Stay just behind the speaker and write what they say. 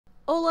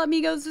Hola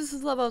amigos, this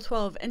is Level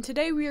 12, and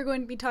today we are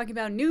going to be talking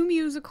about new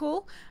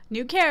musical,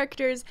 new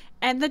characters,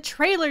 and the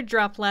trailer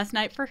dropped last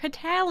night for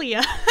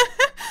Hetalia.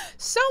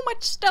 So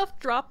much stuff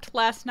dropped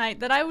last night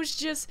that I was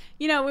just,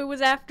 it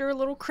was after a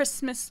little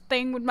Christmas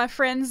thing with my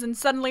friends, and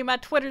suddenly my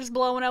Twitter's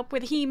blowing up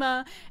with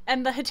Hema,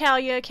 and the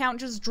Hetalia account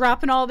just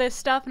dropping all this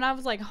stuff, and I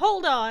was like,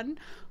 hold on,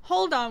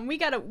 we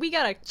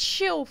gotta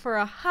chill for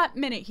a hot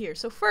minute here.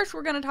 So first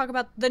we're gonna talk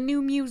about the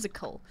new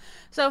musical.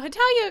 So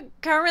Hetalia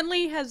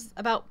currently has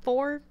about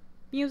 4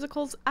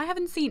 musicals. I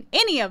haven't seen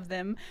any of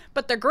them,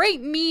 but they're great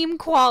meme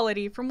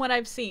quality from what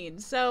I've seen.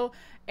 So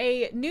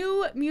a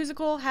new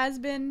musical has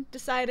been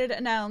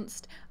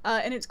announced,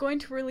 and it's going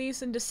to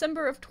release in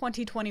December of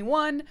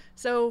 2021,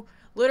 so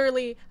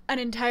literally an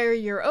entire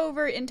year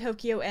over in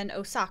Tokyo and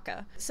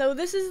Osaka. So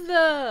this is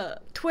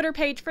the Twitter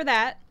page for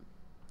that,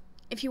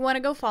 if you want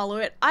to go follow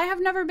it. I have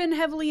never been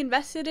heavily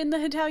invested in the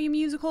Hetalia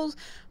musicals,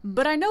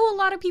 but I know a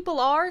lot of people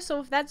are,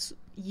 so if that's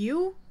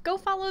you, go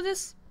follow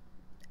this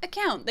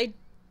account. They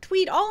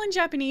tweet all in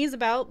Japanese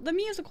about the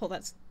musical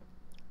that's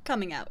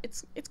coming out.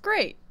 It's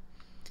great.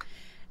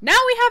 Now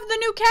we have the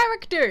new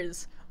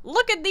characters!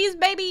 Look at these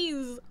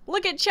babies!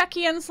 Look at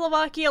Czechia and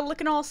Slovakia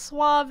looking all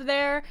suave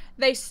there.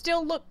 They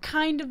still look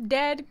kind of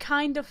dead,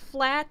 kind of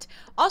flat.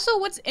 Also,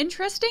 what's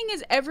interesting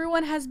is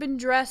everyone has been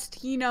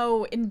dressed,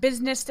 in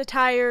business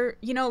attire,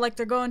 like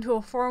they're going to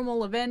a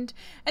formal event.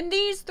 And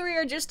these 3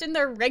 are just in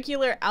their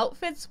regular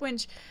outfits,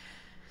 which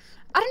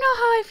I don't know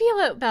how I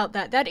feel about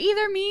that. That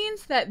either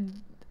means that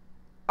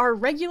our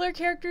regular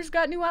characters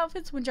got new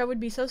outfits, which I would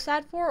be so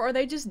sad for, or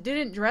they just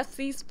didn't dress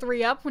these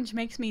 3 up, which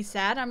makes me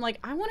sad. I'm like,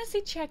 I want to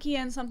see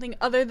Czechia in something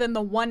other than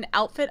the one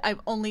outfit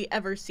I've only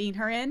ever seen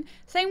her in.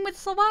 Same with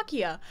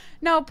Slovakia.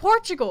 Now,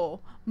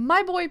 Portugal.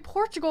 My boy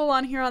Portugal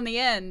on here on the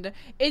end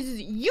is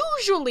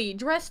usually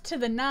dressed to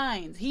the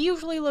nines. He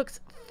usually looks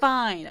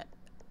fine.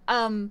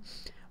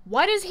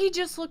 Why does he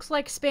just look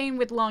like Spain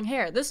with long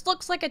hair? This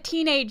looks like a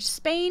teenage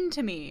Spain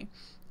to me.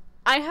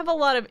 I have a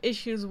lot of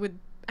issues with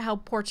how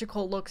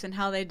Portugal looks and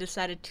how they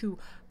decided to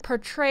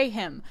portray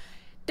him.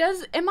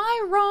 Am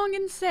I wrong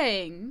in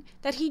saying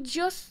that he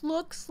just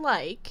looks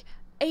like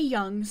a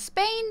young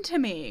Spain to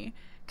me?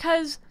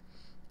 'Cause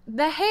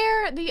the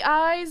hair, the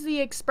eyes, the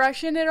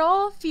expression, it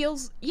all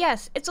feels,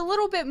 yes, it's a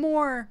little bit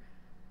more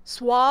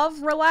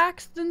suave,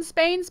 relaxed than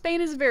Spain.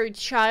 Spain is very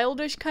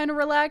childish kind of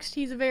relaxed.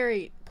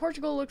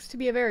 Portugal looks to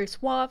be a very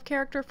suave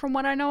character from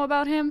what I know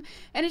about him,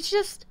 and it's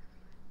just,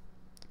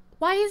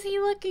 why is he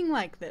looking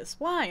like this?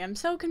 Why? I'm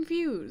so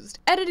confused.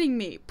 Editing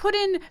me, put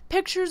in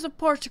pictures of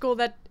Portugal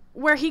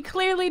where he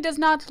clearly does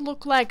not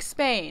look like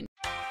Spain.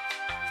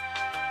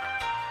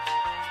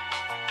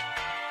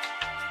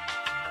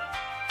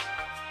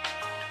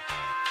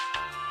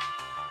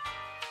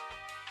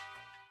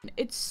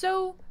 It's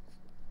so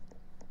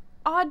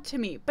odd to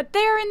me, but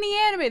they're in the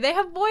anime. They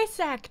have voice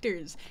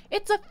actors.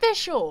 It's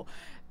official.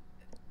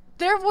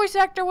 Their voice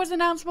actor was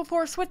announced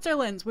before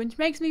Switzerland's, which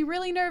makes me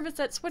really nervous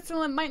that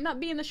Switzerland might not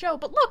be in the show.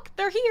 But look,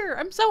 they're here!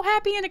 I'm so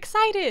happy and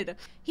excited!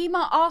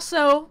 Hema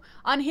also,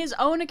 on his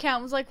own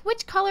account, was like,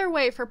 which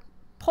colorway for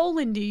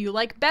Poland do you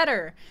like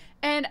better?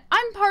 And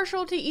I'm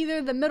partial to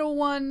either the middle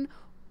one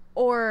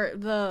or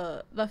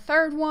the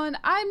third one.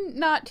 I'm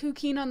not too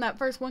keen on that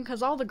first one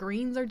because all the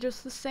greens are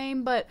just the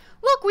same, but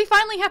look, we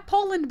finally have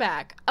Poland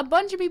back. A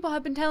bunch of people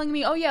have been telling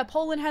me, oh yeah,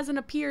 Poland hasn't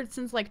appeared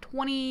since like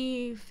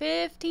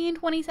 2015,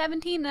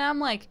 2017, and I'm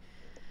like,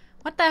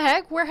 what the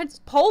heck? Where has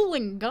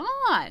Poland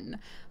gone?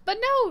 But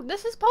no,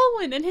 this is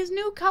Poland and his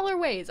new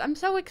colorways. I'm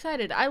so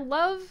excited. I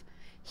love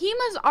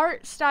Hema's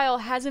art style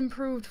has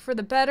improved for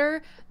the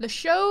better. The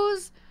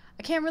shows,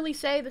 I can't really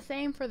say the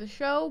same for the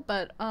show,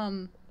 but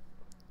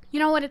you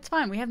know what, it's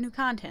fine, we have new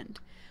content.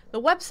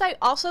 The website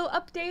also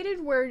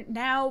updated where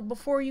now,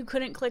 before you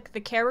couldn't click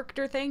the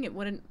character thing, it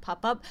wouldn't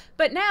pop up,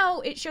 but now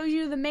it shows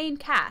you the main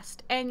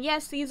cast. And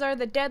yes, these are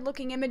the dead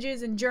looking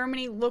images, and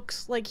Germany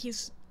looks like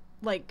he's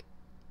like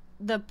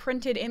the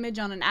printed image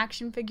on an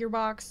action figure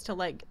box to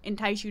like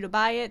entice you to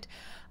buy it.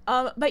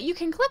 But you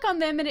can click on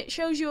them and it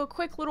shows you a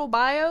quick little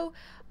bio.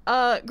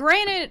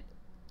 Granted,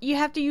 you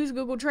have to use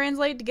Google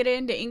Translate to get it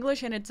into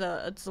English, and it's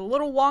a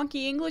little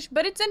wonky English,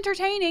 but it's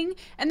entertaining,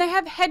 and they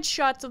have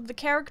headshots of the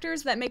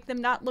characters that make them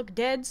not look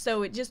dead,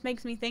 so it just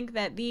makes me think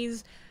that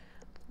these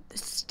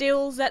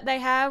stills that they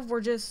have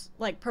were just,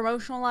 like,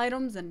 promotional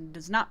items and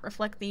does not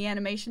reflect the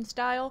animation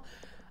style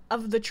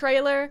of the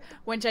trailer,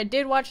 which I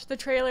did watch the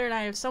trailer, and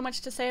I have so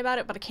much to say about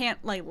it, but I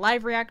can't, like,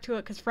 live react to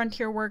it, because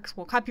Frontier Works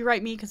will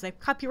copyright me, because they've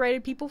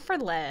copyrighted people for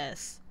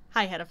less.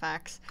 Hi,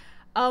 Hedafax.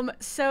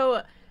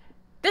 So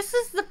this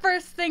is the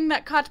first thing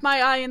that caught my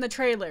eye in the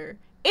trailer.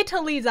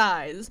 Italy's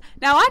eyes.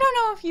 Now, I don't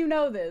know if you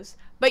know this,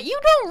 but you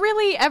don't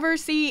really ever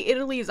see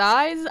Italy's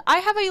eyes. I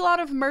have a lot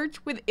of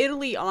merch with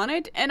Italy on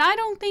it, and I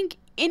don't think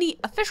any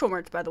official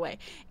merch, by the way,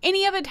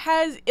 any of it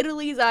has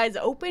Italy's eyes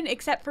open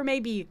except for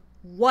maybe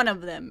one of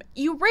them.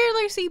 You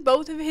rarely see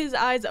both of his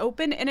eyes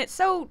open, and it's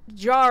so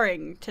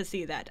jarring to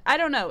see that. I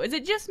don't know. Is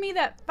it just me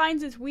that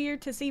finds it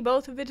weird to see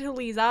both of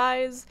Italy's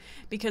eyes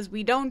because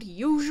we don't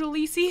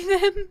usually see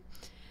them?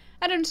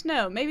 I don't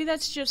know, maybe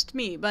that's just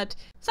me, but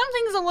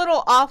something's a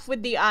little off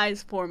with the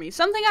eyes for me.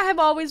 Something I have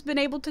always been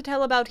able to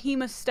tell about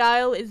Hima's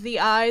style is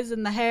the eyes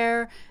and the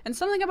hair, and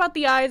something about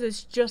the eyes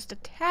is just a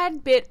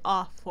tad bit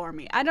off for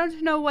me. I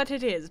don't know what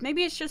it is.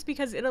 Maybe it's just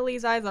because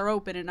Italy's eyes are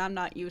open and I'm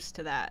not used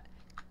to that.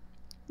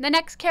 The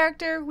next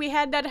character we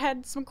had that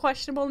had some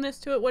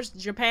questionableness to it was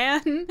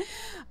Japan.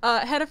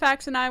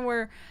 Hedafax and I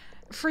were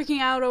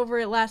freaking out over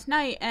it last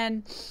night,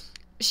 and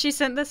she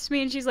sent this to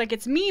me and she's like,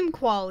 it's meme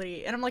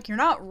quality. And I'm like, you're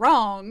not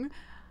wrong.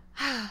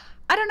 I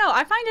don't know.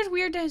 I find it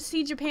weird to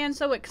see Japan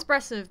so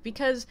expressive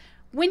because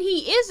when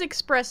he is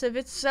expressive,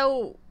 it's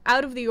so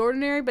out of the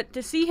ordinary. But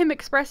to see him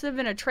expressive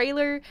in a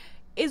trailer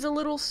is a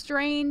little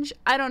strange.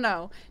 I don't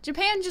know.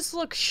 Japan just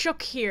looks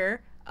shook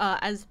here,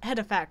 as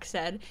Hedafax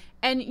said.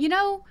 And, you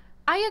know,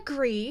 I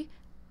agree.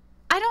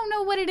 I don't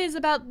know what it is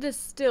about this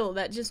still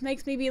that just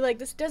makes me be like,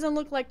 this doesn't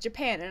look like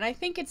Japan. And I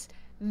think it's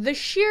the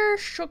sheer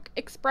shook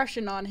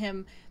expression on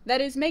him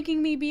that is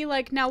making me be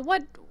like, now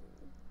what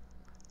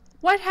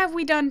have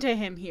we done to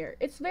him here?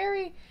 It's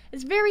very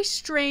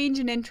strange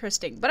and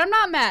interesting, but I'm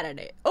not mad at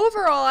it.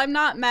 Overall, I'm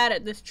not mad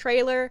at this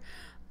trailer.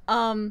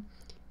 It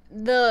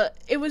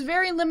was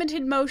very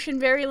limited motion,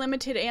 very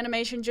limited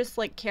animation, just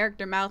like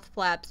character mouth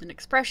flaps and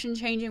expression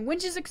changing,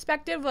 which is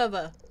expected of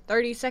a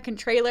 30-second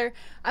trailer.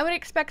 I would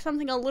expect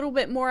something a little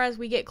bit more as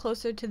we get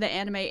closer to the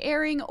anime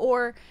airing,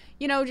 or,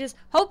 you know, just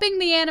hoping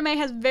the anime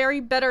has very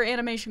better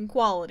animation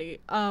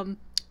quality.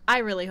 I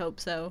really hope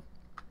so.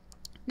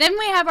 Then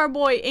we have our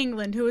boy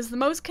England, who is the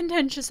most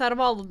contentious out of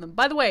all of them.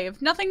 By the way,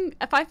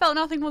 if I felt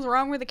nothing was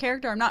wrong with the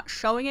character, I'm not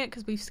showing it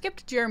because we've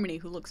skipped Germany,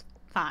 who looks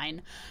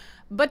fine.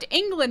 But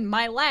England,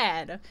 my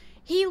lad,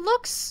 he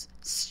looks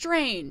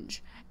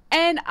strange.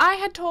 And I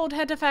had told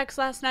Hedafax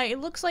last night, it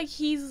looks like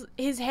his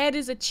head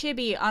is a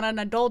chibi on an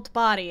adult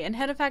body. And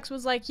Hedafax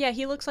was like, yeah,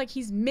 he looks like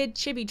he's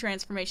mid-chibi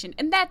transformation.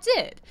 And that's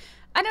it.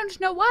 I don't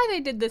know why they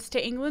did this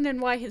to England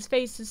and why his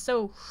face is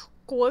so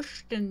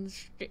squished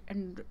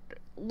and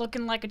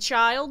looking like a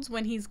child's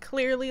when he's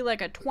clearly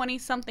like a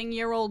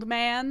 20-something-year-old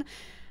man.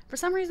 For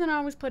some reason, I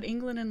always put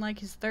England in like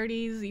his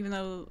 30s, even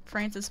though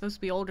France is supposed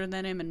to be older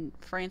than him, and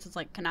France is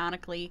like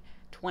canonically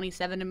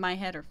 27 in my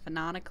head, or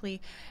phonetically.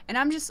 And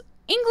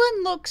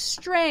England looks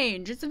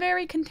strange. It's a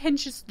very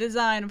contentious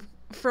design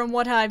from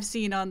what I've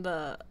seen on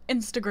the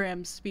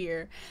Instagram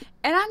sphere.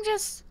 And I'm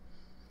just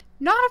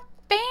not a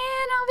fan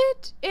of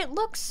it. It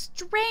looks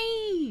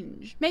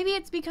strange. Maybe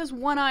it's because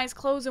one eye is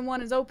closed and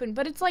one is open,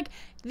 but it's like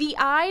the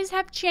eyes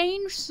have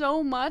changed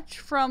so much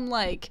from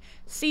like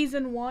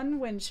season 1,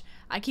 which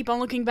I keep on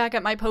looking back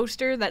at my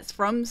poster that's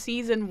from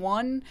season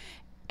 1.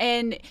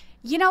 And,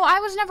 you know, I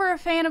was never a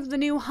fan of the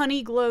new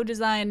Honey Glow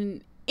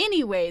design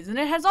anyways, and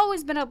it has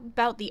always been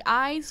about the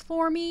eyes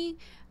for me.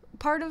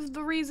 Part of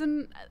the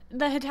reason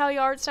the Hetalia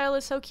art style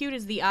is so cute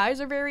is the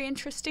eyes are very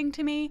interesting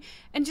to me,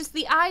 and just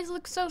the eyes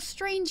look so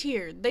strange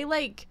here. They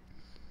like,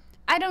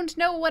 I don't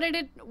know what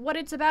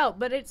it's about,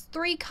 but it's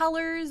 3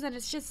 colors, and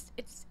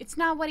it's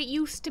not what it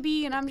used to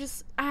be, and I'm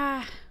just,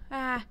 I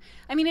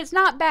mean, it's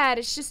not bad,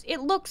 it's just,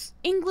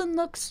 England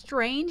looks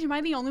strange. Am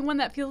I the only one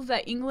that feels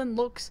that England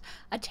looks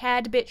a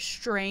tad bit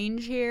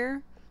strange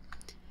here?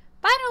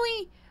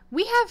 Finally,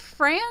 we have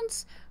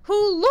France,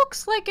 who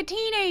looks like a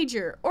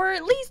teenager, or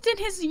at least in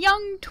his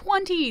young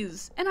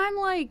 20s. And I'm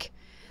like,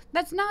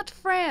 that's not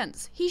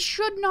France. He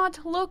should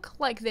not look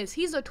like this.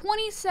 He's a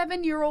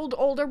 27-year-old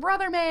older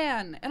brother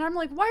man. And I'm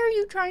like, why are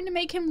you trying to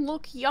make him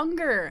look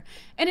younger?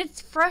 And it's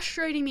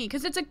frustrating me,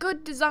 because it's a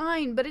good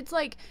design, but it's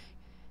like,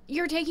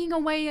 you're taking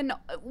away, and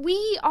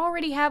we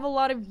already have a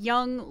lot of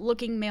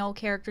young-looking male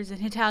characters in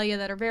Hetalia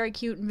that are very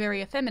cute and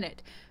very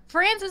effeminate.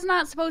 France is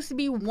not supposed to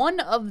be one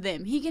of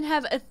them. He can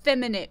have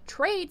effeminate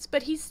traits,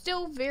 but he's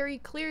still very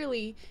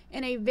clearly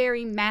in a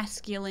very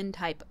masculine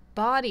type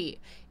body.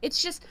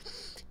 It's just,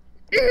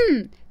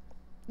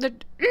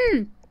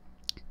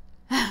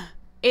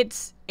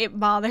 it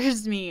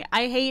bothers me.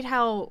 I hate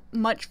how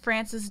much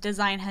France's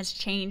design has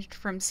changed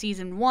from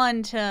season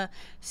 1 to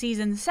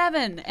season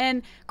 7.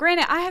 And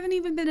granted, I haven't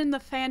even been in the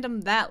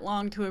fandom that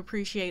long to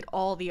appreciate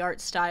all the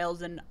art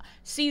styles, and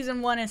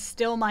season 1 is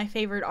still my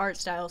favorite art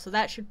style, so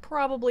that should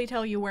probably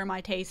tell you where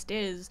my taste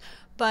is.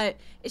 But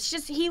it's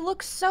just, he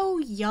looks so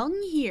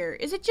young here.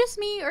 Is it just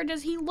me, or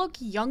does he look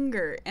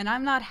younger? And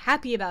I'm not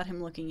happy about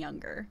him looking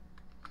younger.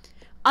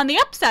 On the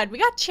upside, we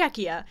got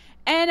Czechia,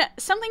 and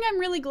something I'm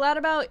really glad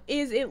about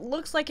is it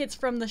looks like it's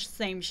from the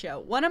same show.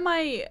 One of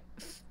my,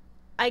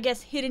 I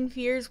guess, hidden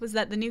fears was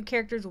that the new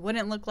characters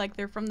wouldn't look like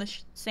they're from the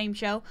same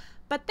show,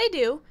 but they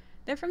do.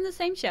 They're from the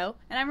same show,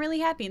 and I'm really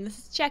happy, and this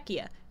is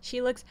Czechia.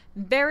 She looks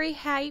very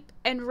hype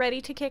and ready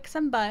to kick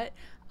some butt.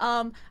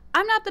 I'm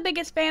not the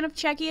biggest fan of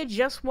Czechia,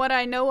 just what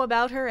I know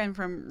about her and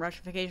from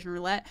Russification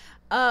Roulette,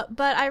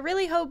 but I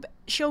really hope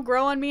she'll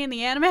grow on me in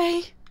the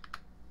anime.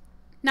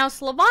 Now,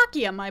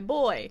 Slovakia, my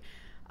boy.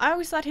 I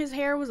always thought his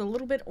hair was a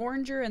little bit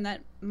oranger, and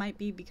that might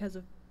be because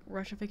of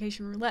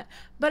Russification Roulette.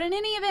 But in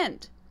any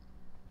event,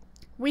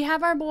 we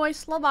have our boy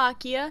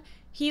Slovakia.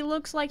 He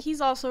looks like he's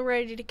also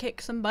ready to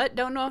kick some butt.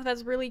 Don't know if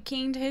that's really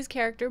keen to his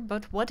character,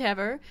 but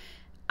whatever.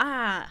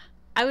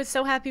 I was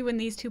so happy when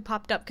these two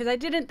popped up because I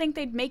didn't think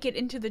they'd make it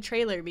into the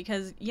trailer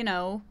because, you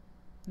know,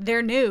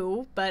 they're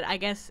new, but I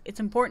guess it's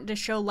important to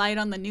show light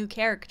on the new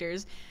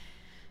characters.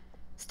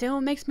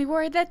 Still makes me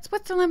worried that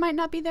Switzerland might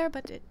not be there,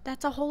 but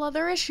that's a whole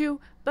other issue.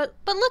 But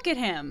look at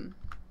him.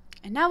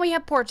 And now we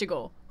have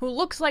Portugal, who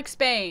looks like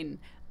Spain.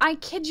 I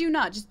kid you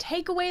not, just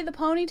take away the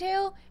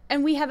ponytail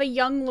and we have a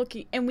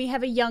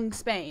young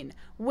Spain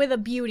with a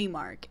beauty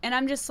mark. And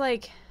I'm just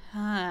like,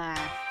 Hima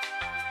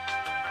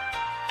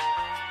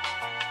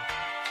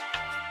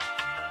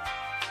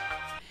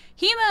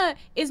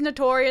is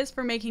notorious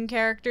for making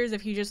characters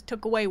if you just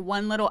took away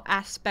one little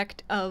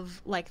aspect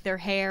of, like, their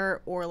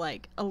hair or,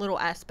 like, a little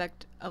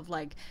aspect of,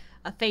 like,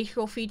 a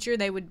facial feature.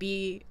 They would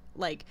be,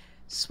 like,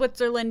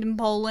 Switzerland and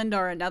Poland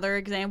are another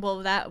example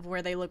of that, of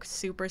where they look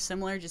super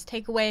similar. Just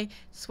take away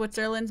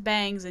Switzerland's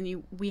bangs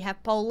and we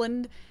have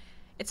Poland.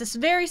 It's a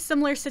very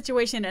similar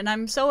situation, and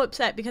I'm so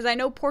upset because I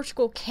know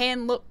Portugal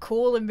can look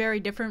cool and very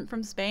different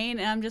from Spain,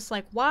 and I'm just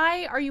like,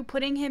 why are you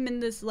putting him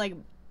in this, like,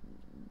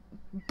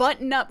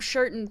 button-up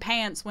shirt and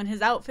pants when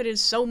his outfit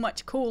is so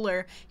much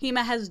cooler?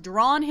 Hima has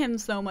drawn him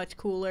so much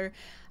cooler.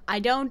 I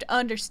don't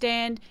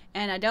understand,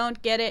 and I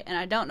don't get it, and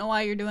I don't know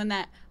why you're doing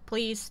that.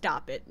 Please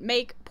stop it.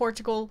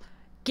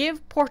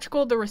 Give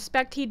Portugal the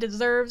respect he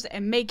deserves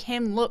and make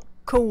him look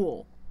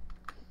cool.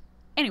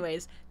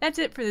 Anyways, that's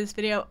it for this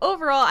video.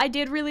 Overall, I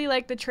did really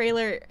like the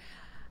trailer.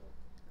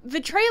 The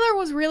trailer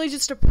was really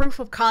just a proof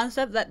of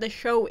concept that the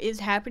show is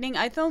happening.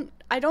 I don't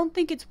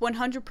think it's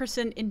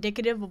 100%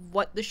 indicative of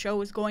what the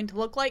show is going to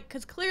look like,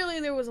 because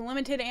clearly there was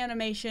limited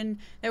animation,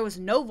 there was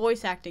no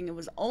voice acting, it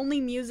was only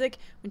music,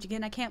 which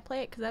again, I can't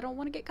play it because I don't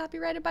want to get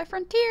copyrighted by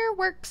Frontier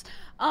Works.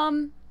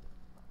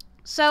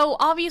 So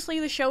obviously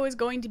the show is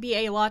going to be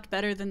a lot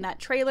better than that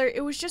trailer.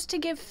 It was just to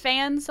give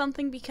fans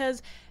something,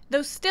 because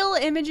those still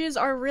images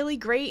are really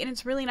great and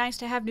it's really nice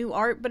to have new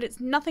art, but it's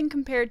nothing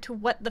compared to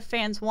what the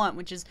fans want,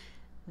 which is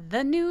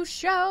the new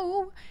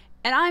show.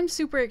 And I'm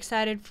super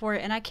excited for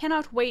it, and I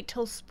cannot wait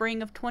till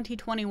spring of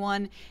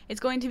 2021. It's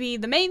going to be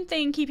the main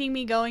thing keeping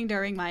me going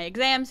during my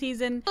exam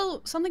season.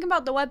 Oh, something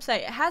about the website.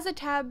 It has a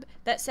tab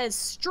that says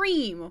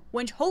stream,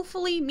 which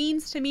hopefully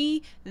means to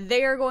me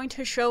they are going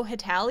to show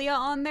Hetalia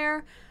on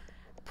there.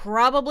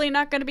 Probably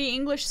not going to be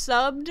English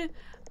subbed,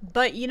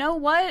 but you know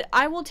what?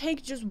 I will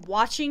take just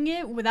watching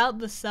it without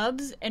the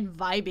subs and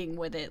vibing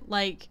with it.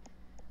 Like,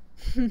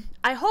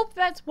 I hope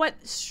that's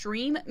what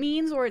stream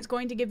means, or it's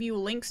going to give you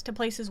links to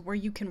places where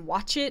you can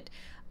watch it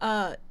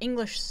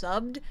English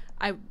subbed.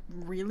 I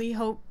really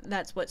hope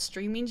that's what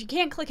stream means. You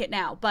can't click it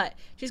now, but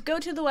just go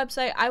to the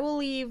website. I will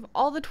leave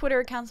all the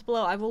Twitter accounts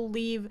below. I will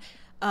leave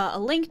a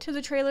link to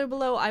the trailer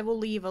below. I will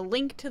leave a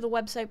link to the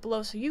website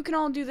below, so you can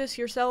all do this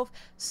yourself.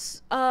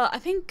 I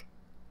think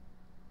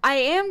I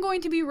am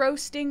going to be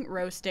roasting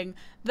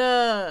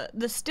the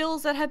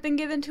stills that have been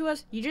given to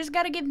us. You just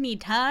gotta give me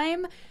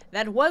time.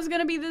 That was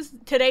gonna be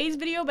today's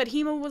video, but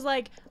Hima was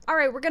like,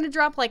 alright, we're gonna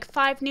drop like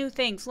 5 new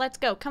things. Let's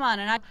go, come on.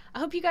 And I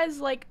hope you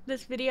guys like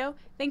this video.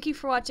 Thank you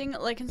for watching.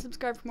 Like and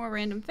subscribe for more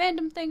random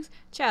fandom things.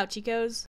 Ciao, chicos.